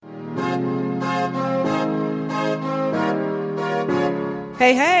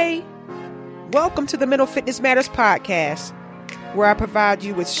Hey, hey! Welcome to the Mental Fitness Matters podcast, where I provide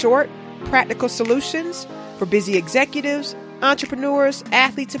you with short, practical solutions for busy executives, entrepreneurs,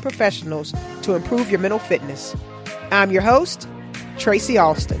 athletes, and professionals to improve your mental fitness. I'm your host, Tracy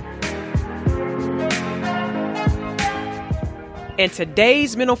Alston. And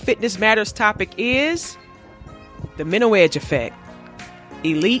today's Mental Fitness Matters topic is the mental edge effect,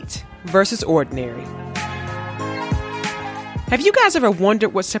 elite versus ordinary. Have you guys ever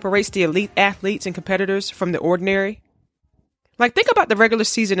wondered what separates the elite athletes and competitors from the ordinary? Like, think about the regular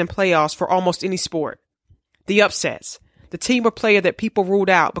season and playoffs for almost any sport. The upsets, the team or player that people ruled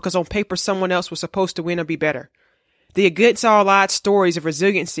out because on paper someone else was supposed to win or be better. The against all odds stories of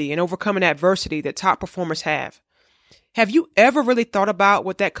resiliency and overcoming adversity that top performers have. Have you ever really thought about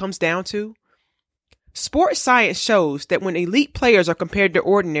what that comes down to? Sports science shows that when elite players are compared to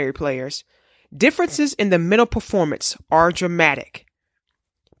ordinary players, differences in the mental performance are dramatic.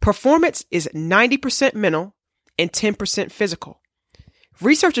 Performance is 90% mental and 10% physical.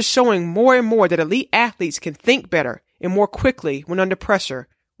 Research is showing more and more that elite athletes can think better and more quickly when under pressure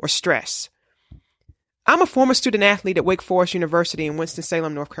or stress. I'm a former student athlete at Wake Forest University in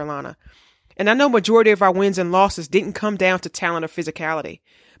Winston-Salem, North Carolina. And I know majority of our wins and losses didn't come down to talent or physicality,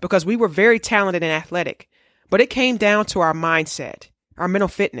 because we were very talented and athletic, but it came down to our mindset, our mental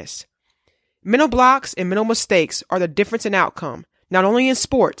fitness. Mental blocks and mental mistakes are the difference in outcome, not only in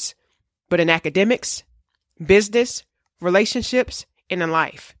sports, but in academics, business, relationships, and in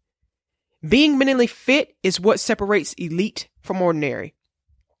life. Being mentally fit is what separates elite from ordinary.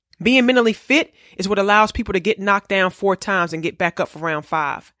 Being mentally fit is what allows people to get knocked down 4 times and get back up for round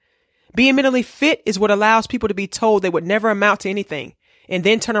 5. Being mentally fit is what allows people to be told they would never amount to anything and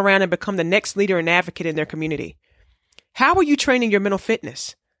then turn around and become the next leader and advocate in their community. How are you training your mental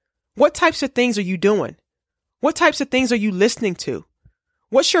fitness? What types of things are you doing? What types of things are you listening to?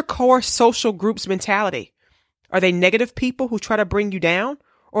 What's your core social group's mentality? Are they negative people who try to bring you down?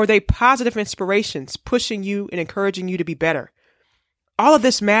 Or are they positive inspirations pushing you and encouraging you to be better? All of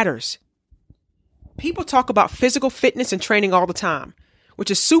this matters. People talk about physical fitness and training all the time, which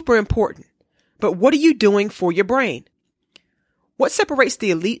is super important. But what are you doing for your brain? What separates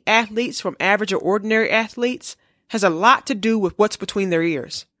the elite athletes from average or ordinary athletes has a lot to do with what's between their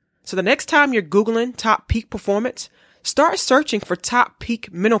ears. So the next time you're Googling top peak performance, start searching for top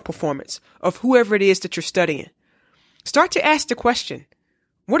peak mental performance of whoever it is that you're studying. Start to ask the question,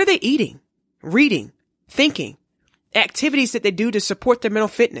 what are they eating, reading, thinking, activities that they do to support their mental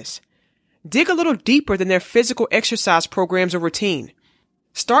fitness? Dig a little deeper than their physical exercise programs or routine.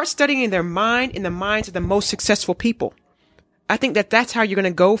 Start studying their mind and the minds of the most successful people. I think that's how you're going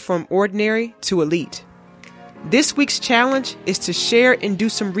to go from ordinary to elite. This week's challenge is to share and do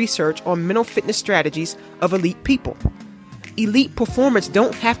some research on mental fitness strategies of elite people. Elite performers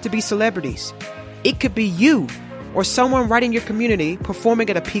don't have to be celebrities. It could be you or someone right in your community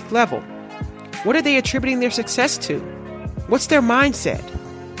performing at a peak level. What are they attributing their success to? What's their mindset?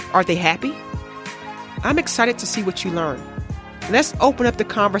 Are they happy? I'm excited to see what you learn. Let's open up the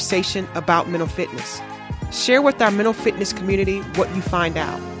conversation about mental fitness. Share with our mental fitness community what you find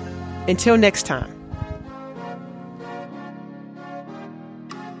out. Until next time.